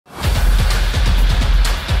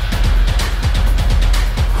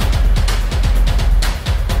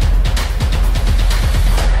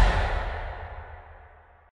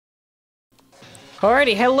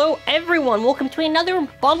Alrighty, hello everyone, welcome to another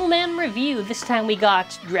Bottleman review. This time we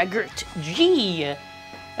got Dragurt G.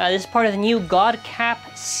 This is part of the new God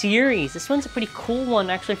Cap series. This one's a pretty cool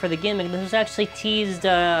one actually for the gimmick. This was actually teased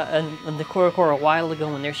in the Core a while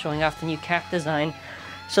ago when they're showing off the new cap design.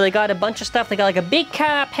 So they got a bunch of stuff. They got like a big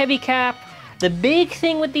cap, heavy cap. The big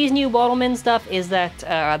thing with these new Bottleman stuff is that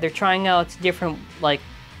they're trying out different like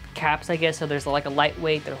caps, I guess. So there's like a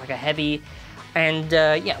lightweight, there's like a heavy. And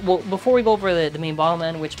yeah, well, before we go over the main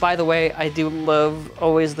Bottleman, which by the way, I do love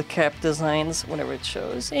always the cap designs whenever it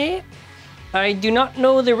shows. I do not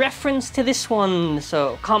know the reference to this one,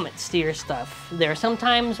 so comments to your stuff. There are some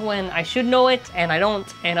times when I should know it and I don't,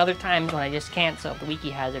 and other times when I just can't, so if the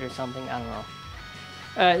wiki has it or something, I don't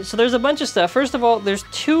know. So there's a bunch of stuff. First of all, there's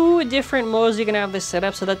two different modes you can have this set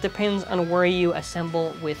up, so that depends on where you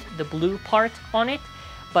assemble with the blue part on it.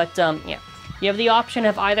 But yeah. You have the option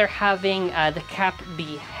of either having the cap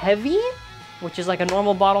be heavy, which is like a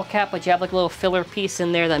normal bottle cap, but you have like a little filler piece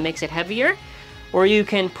in there that makes it heavier. Or you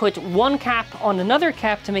can put one cap on another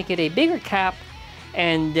cap to make it a bigger cap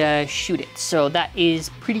and shoot it. So that is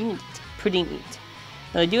pretty neat, pretty neat.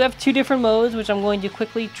 Now I do have two different modes, which I'm going to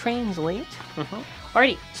quickly translate.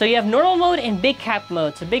 Alrighty, so you have normal mode and big cap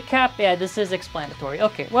mode. So big cap, yeah, this is explanatory.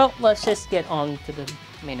 Okay, well, let's just get on to the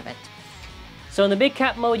main event. So in the big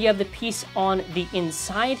cap mode, you have the piece on the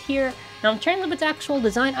inside here. Now I'm trying to look at the actual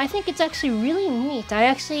design. I think it's actually really neat. I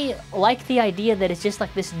actually like the idea that it's just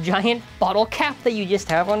like this giant bottle cap that you just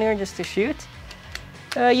have on there just to shoot.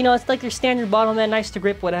 You know, it's like your standard Bottleman, nice to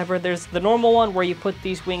grip, whatever. There's the normal one where you put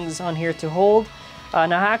these wings on here to hold.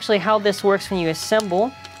 Now actually how this works when you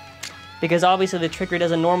assemble, because obviously the trigger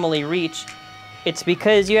doesn't normally reach, it's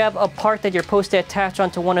because you have a part that you're supposed to attach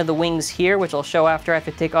onto one of the wings here, which I'll show after I have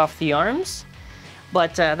to take off the arms.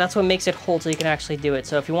 But that's what makes it hold so you can actually do it.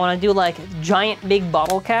 So if you want to do like giant big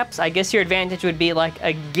bottle caps, I guess your advantage would be like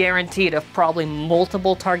a guaranteed of probably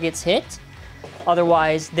multiple targets hit.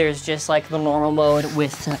 Otherwise, there's just like the normal mode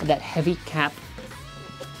with that heavy cap.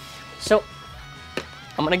 So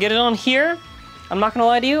I'm going to get it on here. I'm not going to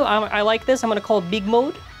lie to you. I like this. I'm going to call it big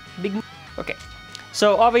mode. Okay.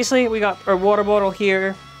 So obviously we got our water bottle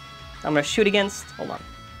here. I'm going to shoot against. Hold on.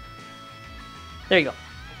 There you go.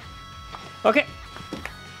 Okay.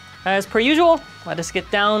 As per usual, let us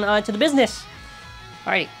get down to the business.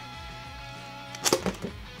 Alrighty.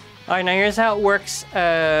 Alright, now here's how it works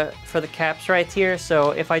for the caps right here.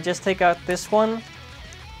 So if I just take out this one,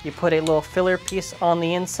 you put a little filler piece on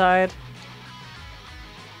the inside.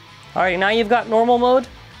 Alright, now you've got normal mode.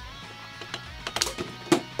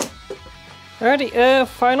 Alrighty,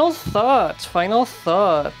 final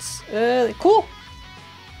thoughts. Cool.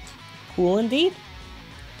 Cool indeed.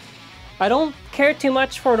 I don't care too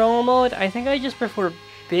much for normal mode. I think I just prefer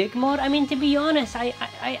big mode. I mean, to be honest,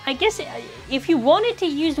 I guess if you wanted to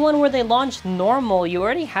use one where they launched normal, you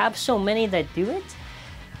already have so many that do it.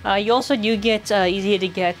 You also do get easier to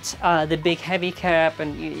get the big heavy cap,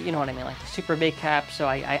 and you know what I mean, like the super big cap. So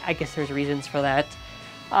I guess there's reasons for that.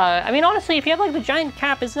 I mean, honestly, if you have like the giant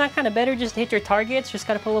cap, isn't that kind of better just to hit your targets? Just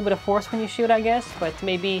gotta put a little bit of force when you shoot, I guess. But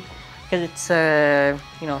maybe because it's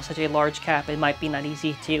you know, such a large cap, it might be not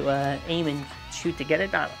easy to aim and shoot to get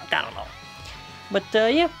it. I don't know. But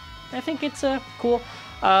yeah, I think it's cool.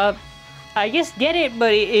 I guess get it,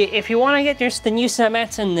 but if you want to get just the new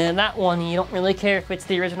Samets and that one, you don't really care if it's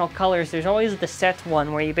the original colors. There's always the set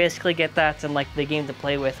one where you basically get that and like the game to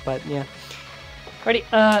play with. But yeah, alrighty.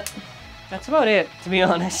 That's about it, to be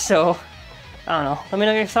honest. So I don't know. Let me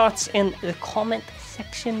know your thoughts in the comment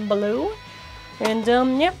section below. And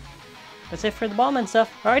yeah. That's it for the Bottleman stuff.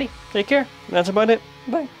 Alrighty, take care. That's about it.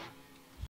 Bye.